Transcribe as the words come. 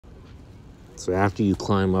So after you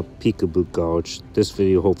climb up Peekaboo Gulch, this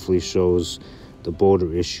video hopefully shows the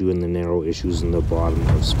boulder issue and the narrow issues in the bottom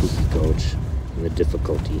of Spooky Gulch and the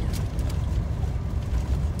difficulty.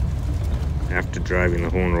 After driving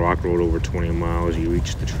the Horn Rock Road over 20 miles, you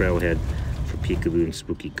reach the trailhead for Peekaboo and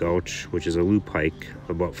Spooky Gulch, which is a loop hike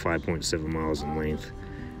about 5.7 miles in length.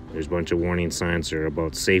 There's a bunch of warning signs there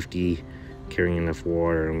about safety, carrying enough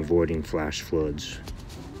water, and avoiding flash floods.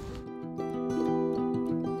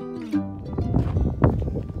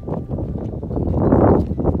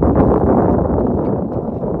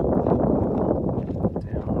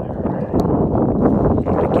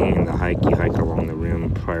 You hike along the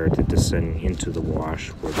rim prior to descending into the wash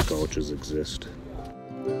where the gulches exist.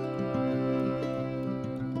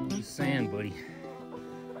 Just saying, buddy.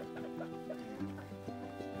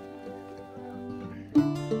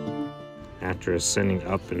 After ascending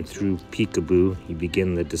up and through Peekaboo, you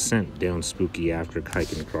begin the descent down Spooky after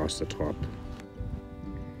hiking across the top.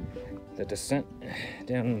 The descent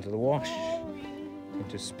down into the wash,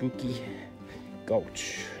 into Spooky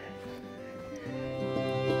Gulch.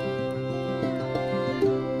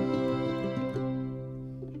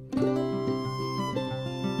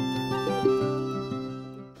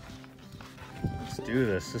 Do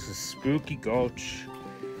this. This is Spooky Gulch.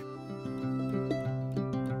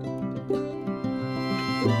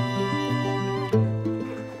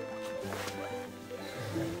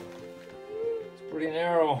 It's pretty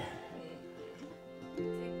narrow.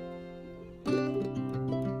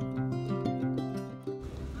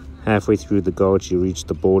 Halfway through the gulch, you reach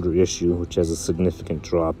the boulder issue, which has a significant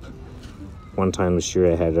drop. One time this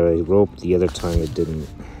year I had a rope, the other time it didn't.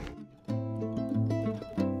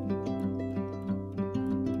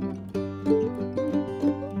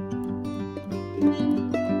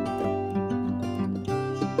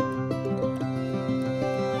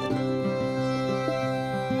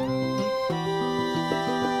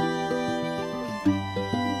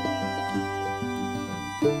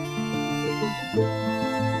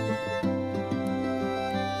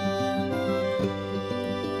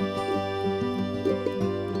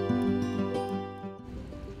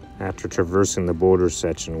 After traversing the boulder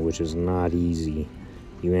section, which is not easy,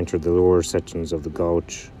 you enter the lower sections of the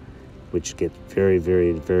gulch, which get very,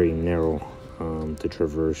 very, very narrow to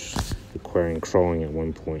traverse, requiring crawling at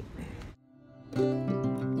one point.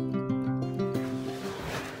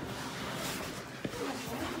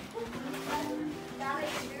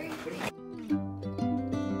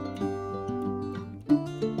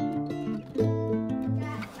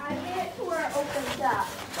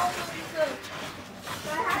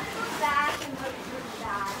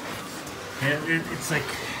 It's like...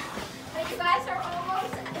 But you guys are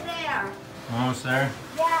almost there. Almost there?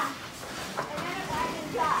 Yeah. And then if I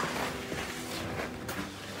can jump.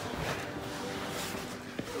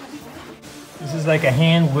 This is like a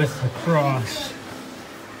hand width across.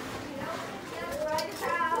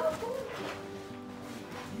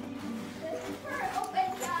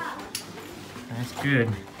 That's good.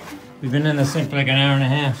 We've been in this thing for like an hour and a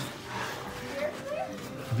half. Seriously?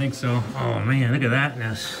 I think so. Oh man, look at that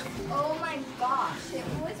mess. Oh my gosh, it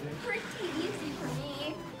was pretty easy for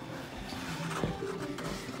me.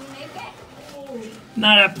 You make it? Oh.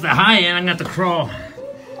 Not up the high end, I'm gonna have to crawl.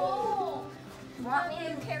 Oh. Want me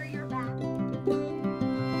to carry your back?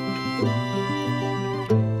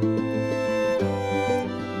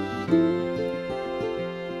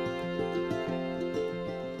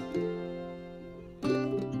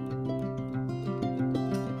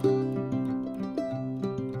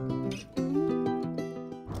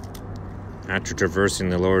 After traversing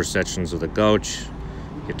the lower sections of the gulch,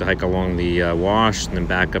 you have to hike along the wash and then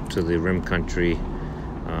back up to the rim country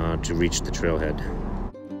to reach the trailhead.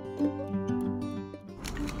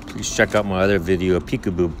 Please check out my other video of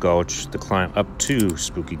Peekaboo Gulch, the climb up to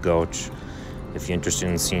Spooky Gulch, if you're interested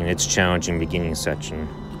in seeing its challenging beginning section.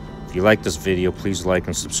 If you like this video, please like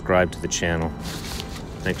and subscribe to the channel.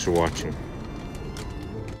 Thanks for watching.